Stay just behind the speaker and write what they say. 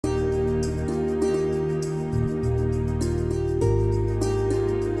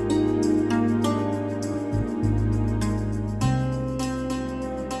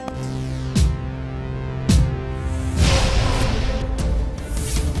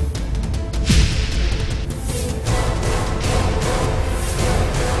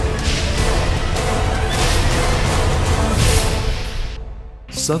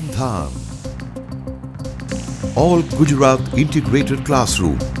સંધાન all Gujarat integrated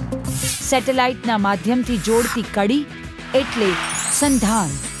classroom. સેટેલાઇટના માધ્યમથી જોડતી કડી એટલે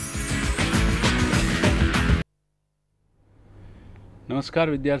સંધાન. નમસ્કાર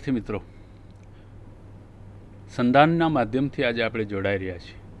વિદ્યાર્થી મિત્રો, સંધાનના માધ્યમથી આજે આપણે જોડાઈ રહ્યા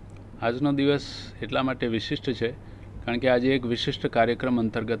છીએ. આજનો દિવસ એટલા માટે વિશિષ્ટ છે કારણ કે આજે એક વિશિષ્ટ કાર્યક્રમ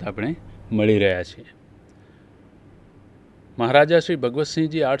અંતર્ગત આપણે મળી રહ્યા છીએ. મહારાજા Shri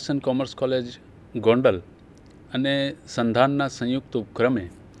Bhagwatsinhji arts and commerce college Gondal અને સંધાનના સંયુક્ત ઉપક્રમે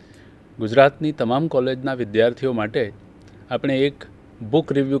ગુજરાતની તમામ કોલેજના વિદ્યાર્થીઓ માટે આપણે એક બુક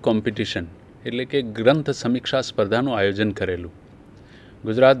રિવ્યૂ કોમ્પિટિશન એટલે કે ગ્રંથ સમીક્ષા સ્પર્ધાનું આયોજન કરેલું.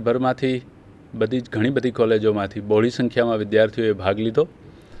 ગુજરાતભરમાંથી ઘણી બધી કોલેજોમાંથી બહોળી સંખ્યામાં વિદ્યાર્થીઓએ ભાગ લીધો.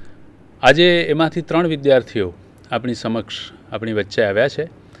 આજે એમાંથી 3 વિદ્યાર્થીઓ આપણી સમક્ષ આપણી વચ્ચે આવ્યા છે.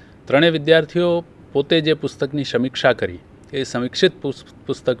 ત્રણેય વિદ્યાર્થીઓ પોતે જે પુસ્તકની સમીક્ષા કરી એ સમીક્ષિત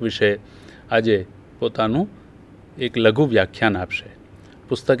પુસ્તક વિશે આજે પોતાનું એક લઘુ વ્યાખ્યાન આપશે.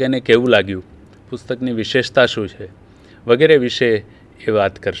 પુસ્તક એને કેવું લાગ્યું, પુસ્તકની વિશેષતા શું છે વગેરે વિશે એ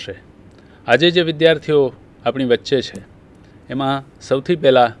વાત કરશે. આજે જે વિદ્યાર્થીઓ આપણી વચ્ચે છે એમાં સૌથી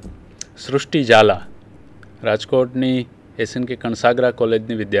પહેલાં સૃષ્ટિ ઝાલા રાજકોટની SNK કણસાગરા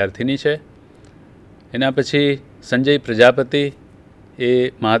કોલેજની વિદ્યાર્થીની છે. એના પછી સંજય પ્રજાપતિ એ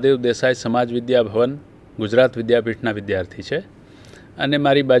મહાદેવ દેસાઈ સમાજ વિદ્યા ભવન ગુજરાત વિદ્યાપીઠના વિદ્યાર્થી છે. અને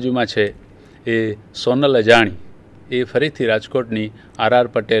મારી બાજુમાં છે એ સોનલ અજાણી એ ફરીથી રાજકોટની RR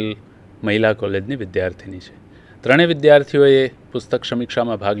પટેલ મહિલા કોલેજની વિદ્યાર્થીની છે. ત્રણેય વિદ્યાર્થીઓએ પુસ્તક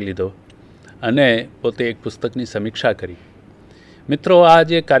સમીક્ષામાં ભાગ લીધો અને પોતે એક પુસ્તકની સમીક્ષા કરી. મિત્રો, આ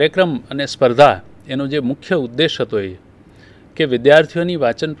જે કાર્યક્રમ અને સ્પર્ધા એનો જે મુખ્ય ઉદ્દેશ હતો એ કે વિદ્યાર્થીઓની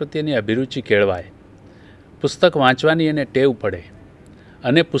વાંચન પ્રત્યેની અભિરુચિ કેળવાય, પુસ્તક વાંચવાની એને ટેવ પડે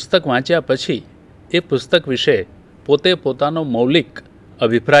અને પુસ્તક વાંચ્યા પછી એ પુસ્તક વિશે પોતે પોતાનો મૌલિક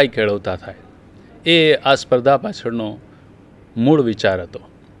અભિપ્રાય કેળવતા થાય. એ આ સ્પર્ધા પાછળનો મૂળ વિચાર હતો.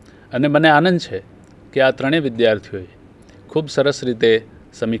 અને મને આનંદ છે કે આ ત્રણેય વિદ્યાર્થીઓએ ખૂબ સરસ રીતે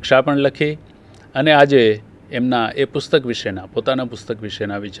સમીક્ષા પણ લખી અને આજે એમના એ પુસ્તક વિશેના પોતાના પુસ્તક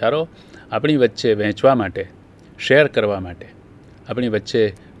વિશેના વિચારો આપણી વચ્ચે વહેંચવા માટે, શેર કરવા માટે આપણી વચ્ચે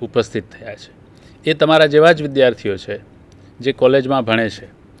ઉપસ્થિત થયા છે. એ તમારા જેવા જ વિદ્યાર્થીઓ છે જે કોલેજમાં ભણે છે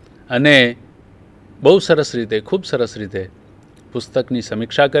અને બહુ સરસ રીતે, ખૂબ સરસ રીતે પુસ્તકની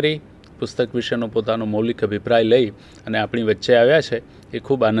સમીક્ષા કરી, પુસ્તક વિશેનો પોતાનો મૌલિક અભિપ્રાય લઈ અને આપણી વચ્ચે આવ્યા છે. એ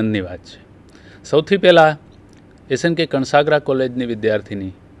ખૂબ આનંદની વાત છે. સૌથી પહેલાં SNK કણસાગરા કોલેજની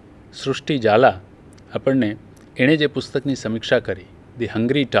વિદ્યાર્થીની સૃષ્ટિ ઝાલા આપણને એણે જે પુસ્તકની સમીક્ષા કરી, ધી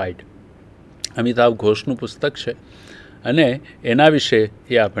હંગ્રી ટાઇડ, અમિતાભ ઘોષનું પુસ્તક છે અને એના વિશે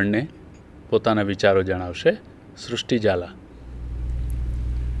એ આપણને પોતાના વિચારો જણાવશે. સૃષ્ટિ Jhala.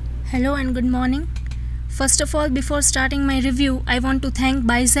 Hello and good morning. First of all, before starting my review, I want to thank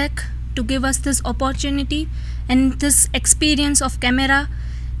BISAC to give us this opportunity and this experience of camera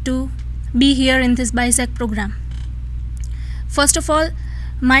to be here in this BISAC program. First of all,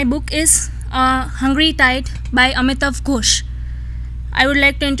 my book is Hungry Tide by Amitav Ghosh. I would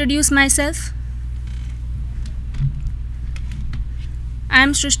like to introduce myself. I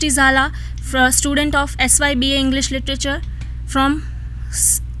am Srushti Zala, student of SYBA English Literature from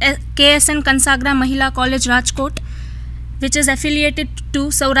KSN Kansagra Mahila College Rajkot, which is affiliated to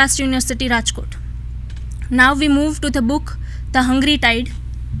Saurashtra University Rajkot. Now we move to the book The Hungry Tide.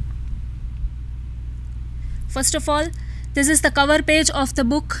 First of all, this is the cover page of the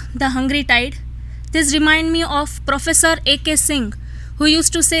book The Hungry Tide. This reminds me of Professor A.K. Singh, who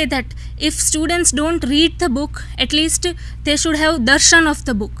used to say that if students don't read the book, at least they should have darshan of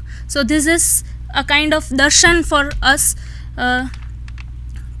the book. So this is a kind of darshan for us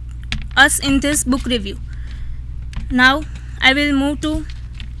in this book review. Now I will move to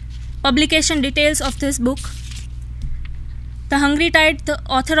publication details of this book. The Hungry Tide, the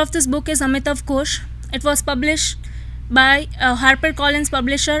author of this book is Amitav Ghosh. It was published by HarperCollins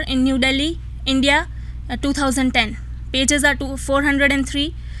publisher in New Delhi, India, 2010. Pages are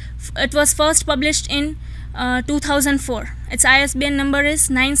 403. It was first published in 2004. Its ISBN number is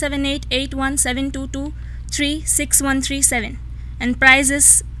 9788172236137 and price is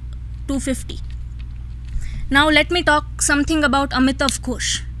 250. Now let me talk something about Amitav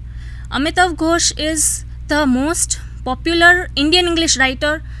Ghosh. Amitav Ghosh is the most popular Indian English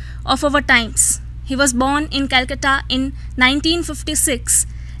writer of our times. He was born in Calcutta in 1956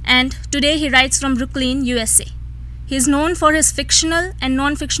 and today he writes from Brooklyn, USA. He is known for his fictional and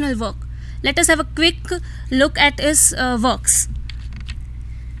non-fictional work. Let us have a quick look at his works.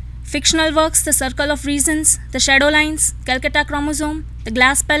 Fictional works: The Circle of Reasons, The Shadow Lines, Calcutta Chromosome, The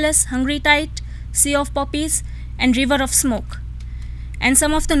Glass Palace, Hungry Tide, Sea of Poppies, and River of Smoke. And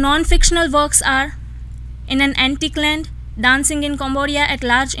some of the non-fictional works are In an Antique Land, Dancing in Cambodia at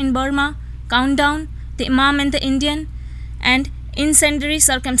Large in Burma, Countdown, The Imam and the Indian, and Incendiary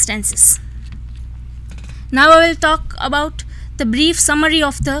Circumstances. Now I will talk about the brief summary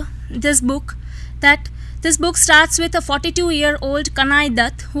of this book. That this book starts with a 42-year-old Kanai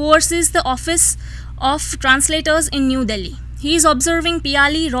Dutt who oversees the office of translators in New Delhi. He is observing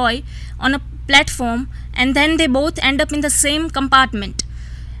Piali Roy on a platform, and then they both end up in the same compartment,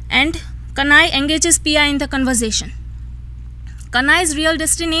 and Kanai engages Pia in the conversation. Kanai's real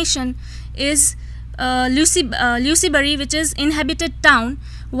destination is Lucybury, which is inhabited town,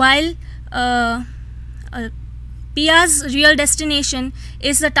 while Pia's real destination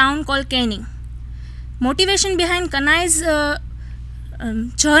is the town called Canning. Motivation behind Kanai's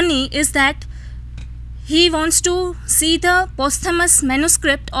journey is that he wants to see the posthumous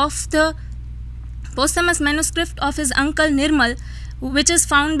manuscript of his uncle Nirmal, which is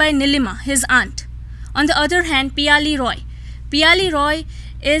found by Nilima, his aunt. On the other hand, Piali Roy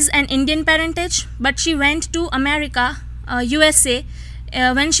is an Indian parentage, but she went to America, USA,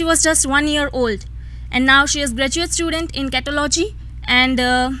 when she was just 1 year old, and now she is graduate student in catalogy, and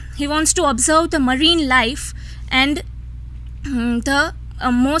he wants to observe the marine life and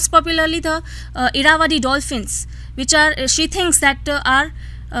most popularly the Irrawaddy dolphins, which are she thinks that are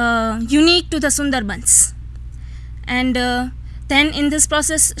unique to the Sundarbans. And then in this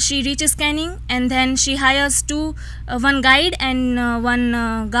process she reaches Canning, and then she hires one guide and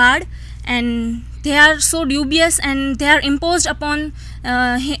one guard, and they are so dubious and they are imposed upon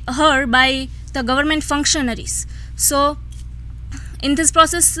her by the government functionaries. So in this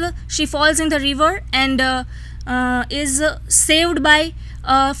process she falls in the river and is saved by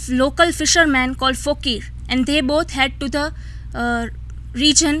a local fisherman called Fokir, and they both head to the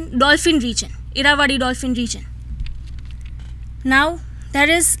dolphin region, Irrawaddy dolphin region. Now there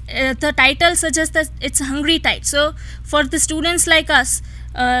is the title suggests that it's Hungry Tide. So for the students like us,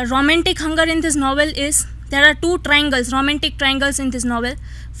 romantic hunger in this novel is, there are two triangles, romantic triangles in this novel.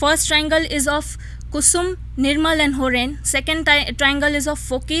 First triangle is of Kusum, Nirmal and Horen. Second triangle is of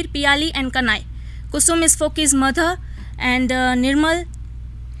Fokir, Piali and Kanai. Kusum is Fokir's mother, and Nirmal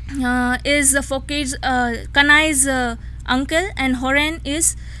is Kanai's uncle, and Horen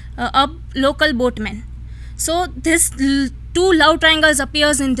is a local boatman. So this two love triangles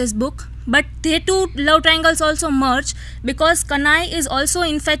appears in this book, but they two love triangles also merge because Kanai is also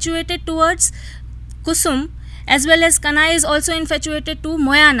infatuated towards Kusum, as well as Kanai is also infatuated to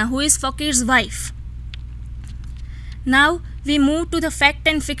Moyana, who is Fokir's wife. Now we move to the fact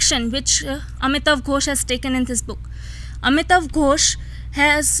and fiction which Amitav Ghosh has taken in this book. Amitav Ghosh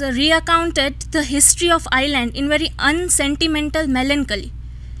has recounted the history of island in very unsentimental melancholy.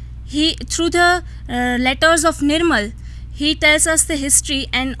 Through the letters of Nirmal, he tells us the history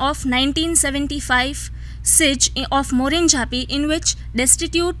and of 1975 siege of Morinjhapi, in which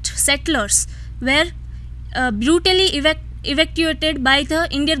destitute settlers were brutally evacuated by the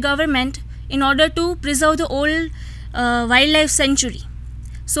Indian government in order to preserve the old wildlife sanctuary.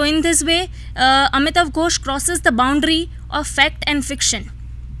 So in this way, Amitav Ghosh crosses the boundary of fact and fiction.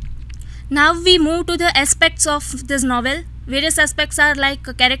 Now we move to the aspects of this novel. Various aspects are like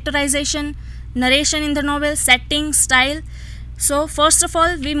characterization, narration in the novel, setting, style. So first of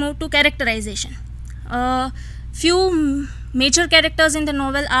all, we move to characterization. Few major characters in the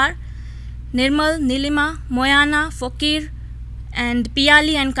novel are Nirmal, Nilima, Moyana, Fokir, and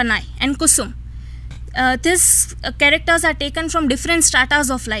Piali and Kanai and Kusum. These characters are taken from different stratas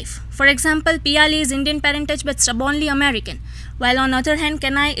of life. For example, Piali is Indian parentage but stubbornly American, while on the other hand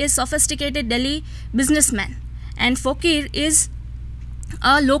Kanai is sophisticated Delhi businessman, and Fokir is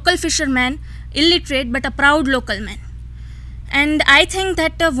a local fisherman, illiterate but a proud local man. And I think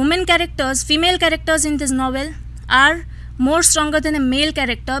that female characters in this novel are more stronger than a male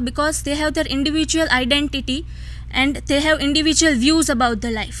character because they have their individual identity and they have individual views about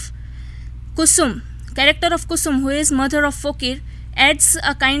the life. Kusum, character of Kusum, who is mother of Fokir, adds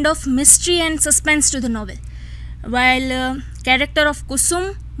a kind of mystery and suspense to the novel, while character of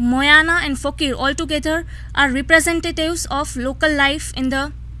Kusum, Moyana and Fokir altogether are representatives of local life in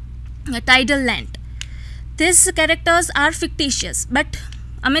the tidal land. These characters are fictitious, but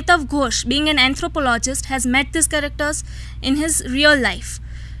Amitav Ghosh, being an anthropologist, has met these characters in his real life.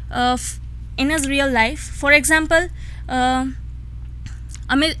 For example,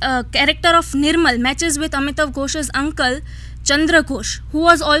 character of Nirmal matches with Amitav Ghosh's uncle Chandra Ghosh, who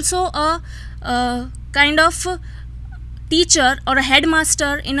was also a kind of teacher or a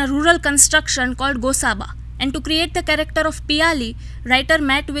headmaster in a rural construction called Gosaba. And to create the character of Piali, writer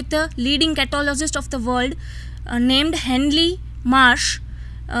met with the leading cathologist of the world named Henley Marsh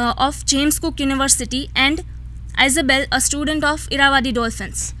of James Cook University, and Isabel, a student of Irrawaddy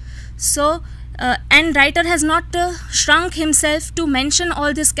Dolphins. So, and writer has not shrunk himself to mention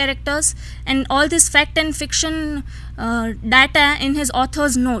all these characters and all this fact and fiction data in his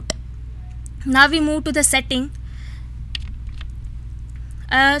author's note. Now we move to the setting.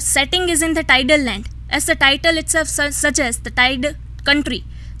 Setting is in the tidal land, as the title itself suggests, the tide country.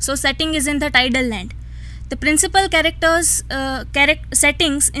 So setting is in the tidal land. The principal characters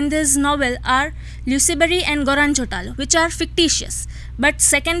settings in this novel are Lusibari and Goranchotalo, which are fictitious, but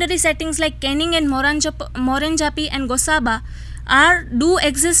secondary settings like Canning and Morenjapi and Gosaba do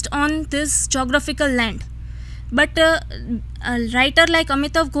exist on this geographical land. But a writer like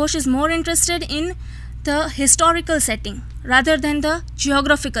Amitav Ghosh is more interested in the historical setting rather than the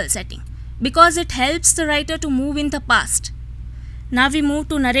geographical setting, because it helps the writer to move in the past. Now we move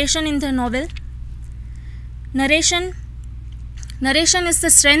to narration in the novel. Narration is the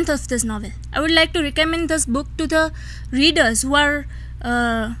strength of this novel. I would like to recommend this book to the readers who are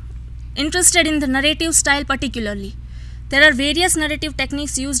interested in the narrative style particularly. There are various narrative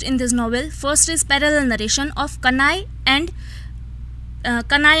techniques used in this novel. First is parallel narration of Kanai and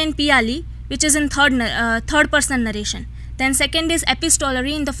Piali, which is in third person narration. Then second is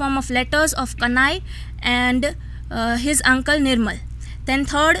epistolary in the form of letters of Kanai and his uncle Nirmal. Then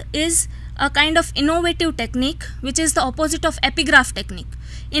third is a kind of innovative technique, which is the opposite of epigraph technique.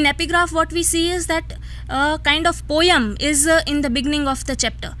 In epigraph, what we see is that a kind of poem is in the beginning of the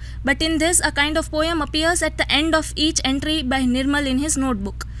chapter, but in this a kind of poem appears at the end of each entry by Nirmal in his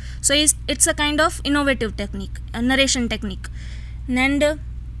notebook. So it's a kind of innovative technique, a narration technique. And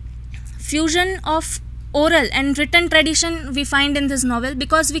fusion of oral and written tradition we find in this novel,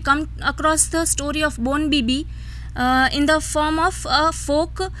 because we come across the story of Bon Bibi in the form of a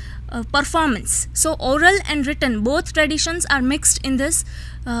folk performance. So oral and written, both traditions are mixed in this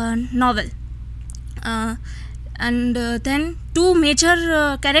novel. Then two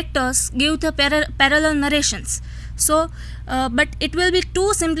major characters give the parallel narrations. So but it will be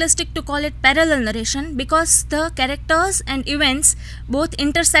too simplistic to call it parallel narration, because the characters and events both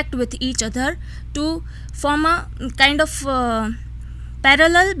intersect with each other to form a kind of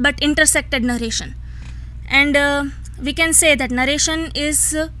parallel but intersected narration. And we can say that narration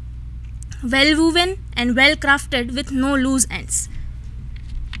is well woven and well crafted with no loose ends.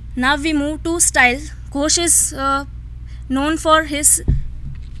 Now we move to style. Ghosh is known for his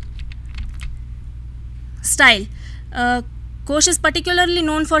style. Ghosh is particularly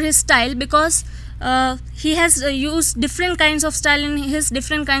known for his style because he has used different kinds of style in his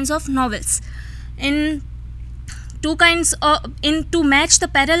different kinds of novels. To match the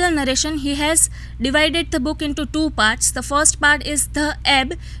parallel narration, he has divided the book into two parts. The first part is the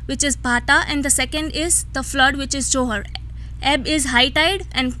ebb, which is Bhata, and the second is the flood, which is Johar. Ebb is high tide,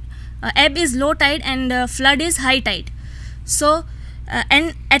 and ebb is low tide, and flood is high tide. So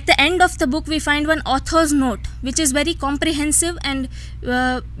and at the end of the book we find one author's note, which is very comprehensive, and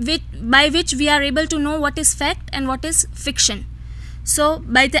by which we are able to know what is fact and what is fiction. So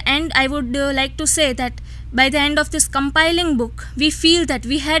by the end, I would like to say that by the end of this compiling book, we feel that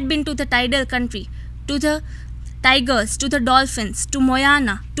we had been to the tidal country, to the tigers, to the dolphins, to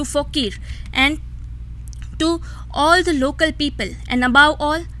Moyana, to Fokir, and to all the local people, and above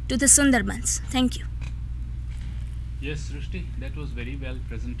all to the Sundarbans. Thank you. Yes, Srushti, that was very well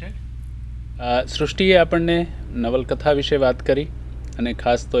presented. સૃષ્ટિએ આપણને નવલકથા વિશે વાત કરી, અને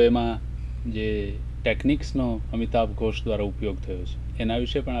ખાસ તો એમાં જે ટેકનિક્સનો અમિતાભ ઘોષ દ્વારા ઉપયોગ થયો છે એના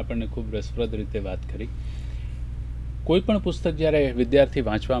વિશે પણ આપણને ખૂબ રસપ્રદ રીતે વાત કરી. કોઈ પણ પુસ્તક જ્યારે વિદ્યાર્થી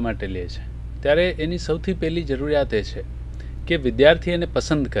વાંચવા માટે લે છે ત્યારે એની સૌથી પહેલી જરૂરિયાત એ છે કે વિદ્યાર્થી એને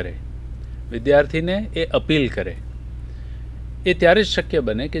પસંદ કરે, વિદ્યાર્થીને એ અપીલ કરે. એ ત્યારે જ શક્ય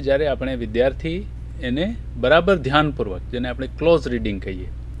બને કે જ્યારે આપણે વિદ્યાર્થી એને બરાબર ધ્યાનપૂર્વક, જેને આપણે ક્લોઝ રીડિંગ કહીએ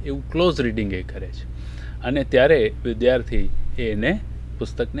એવું ક્લોઝ રીડિંગ એ કરે છે, અને ત્યારે વિદ્યાર્થી એને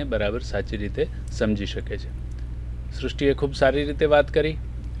પુસ્તકને બરાબર સાચી રીતે સમજી શકે છે. સૃષ્ટિએ ખૂબ સારી રીતે વાત કરી.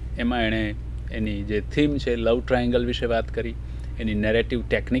 એમાં એણે એની જે થીમ છે લવ ટ્રાયંગલ વિશે વાત કરી, એની નેરેટિવ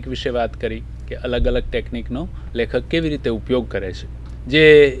ટેકનિક વિશે વાત કરી કે અલગ અલગ ટેકનિકનો લેખક કેવી રીતે ઉપયોગ કરે છે, જે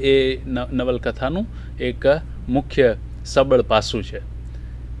એ નવલકથાનું એક મુખ્ય સબળ પાસું છે.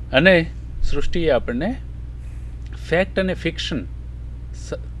 અને સૃષ્ટિએ આપણને ફેક્ટ અને ફિક્શન,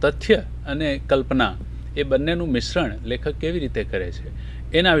 તથ્ય અને કલ્પના, એ બંનેનું મિશ્રણ લેખક કેવી રીતે કરે છે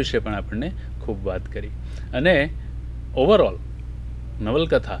એના વિશે પણ આપણને ખૂબ વાત કરી. અને ઓવરઓલ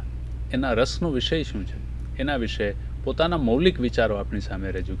નવલકથા, એના રસનો વિષય શું છે એના વિશે પોતાના મૌલિક વિચારો આપણી સામે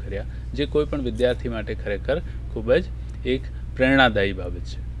રજૂ કર્યા, જે કોઈ પણ વિદ્યાર્થી માટે ખરેખર ખૂબ જ એક પ્રેરણાદાયી બાબત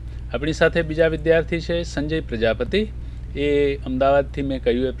છે. આપણી સાથે બીજા વિદ્યાર્થી છે સંજય પ્રજાપતિ. એ અમદાવાદથી મેં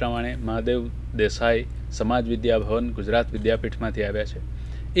કહ્યું એ પ્રમાણે મહાદેવ દેસાઈ સમાજ વિદ્યા ભવન ગુજરાત વિદ્યાપીઠમાંથી આવ્યા છે.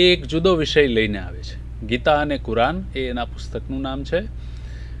 એ એક જુદો વિષય લઈને આવે છે. ગીતા અને કુરાન એ એના પુસ્તકનું નામ છે.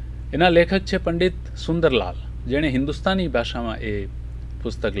 એના લેખક છે પંડિત સુંદરલાલ, જેણે હિન્દુસ્તાની ભાષામાં એ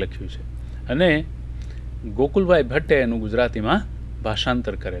પુસ્તક લખ્યું છે અને ગોકુલભાઈ ભટ્ટે એનું ગુજરાતીમાં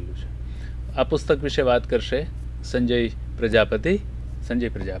ભાષાંતર કરેલું છે. આ પુસ્તક વિશે વાત કરશે સંજય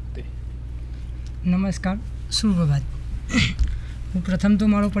પ્રજાપતિ. નમસ્કાર, સુપ્રભાત. હું પ્રથમ તો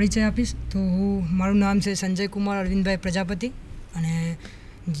મારો પરિચય આપીશ. તો મારું નામ છે સંજય કુમાર અરવિંદભાઈ પ્રજાપતિ અને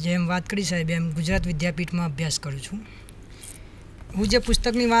જેમ વાત કરી સાહેબ એમ ગુજરાત વિદ્યાપીઠમાં અભ્યાસ કરું છું. હું જે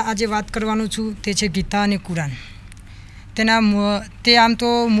પુસ્તકની આજે વાત કરવાનો છું તે છે ગીતા અને કુરાન. તે આમ તો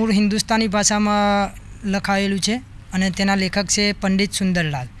મૂળ હિન્દુસ્તાની ભાષામાં લખાયેલું છે અને તેના લેખક છે પંડિત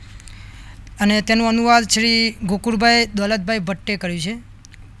સુંદરલાલ અને તેનું અનુવાદ શ્રી ગોકુળભાઈ દોલતભાઈ ભટ્ટે કર્યું છે.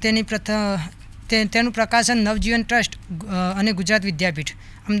 તેનું પ્રકાશન નવજીવન ટ્રસ્ટ અને ગુજરાત વિદ્યાપીઠ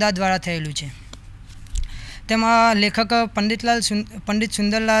અમદાવાદ દ્વારા થયેલું છે. તેમાં લેખક પંડિત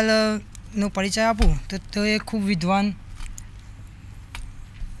સુંદરલાલનો પરિચય આપું તો એ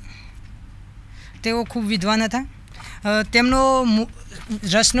તેઓ ખૂબ વિદ્વાન હતા. તેમનો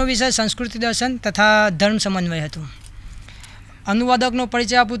રસનો વિષય સંસ્કૃતિ દર્શન તથા ધર્મ સમન્વય હતો. અનુવાદકનો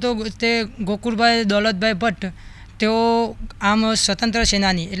પરિચય આપું તો તે ગોકુળભાઈ દોલતભાઈ ભટ્ટ. તેઓ આમ સ્વતંત્ર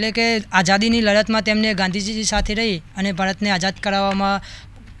સેનાની એટલે કે આઝાદીની લડતમાં તેમને ગાંધીજી સાથે રહી અને ભારતને આઝાદ કરાવવામાં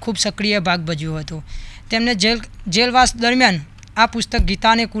ખૂબ સક્રિય ભાગ ભજવ્યો હતો. તેમને જેલવાસ દરમિયાન આ પુસ્તક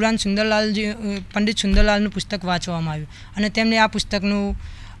ગીતા અને કુરાન પંડિત સુંદરલાલનું પુસ્તક વાંચવામાં આવ્યું અને તેમણે આ પુસ્તકનું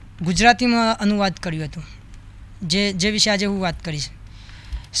ગુજરાતીમાં અનુવાદ કર્યું હતું, જે વિશે આજે હું વાત કરીશ.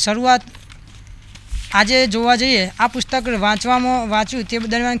 શરૂઆત આજે જોવા જઈએ, આ પુસ્તક વાંચ્યું તે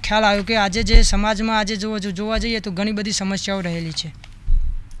દરમિયાન ખ્યાલ આવ્યો કે આજે જે સમાજમાં આજે જોવા જઈએ તો ઘણી બધી સમસ્યાઓ રહેલી છે.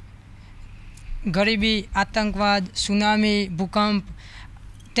 ગરીબી, આતંકવાદ, સુનામી, ભૂકંપ.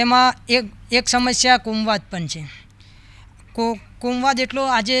 તેમાં એક સમસ્યા કોમવાદ પણ છે. કોમવાદ એટલો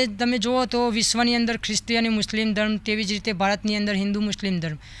આજે તમે જુઓ તો વિશ્વની અંદર ખ્રિસ્તી અને મુસ્લિમ ધર્મ, તેવી જ રીતે ભારતની અંદર હિન્દુ મુસ્લિમ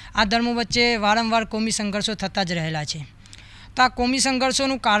ધર્મ, આ ધર્મો વચ્ચે વારંવાર કોમી સંઘર્ષો થતા જ રહેલા છે. તો આ કોમી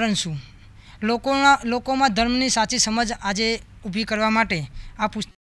સંઘર્ષોનું કારણ શું? લોકોમાં ધર્મની સાચી સમજ આજે ઊભી કરવા માટે આ પુસ્તક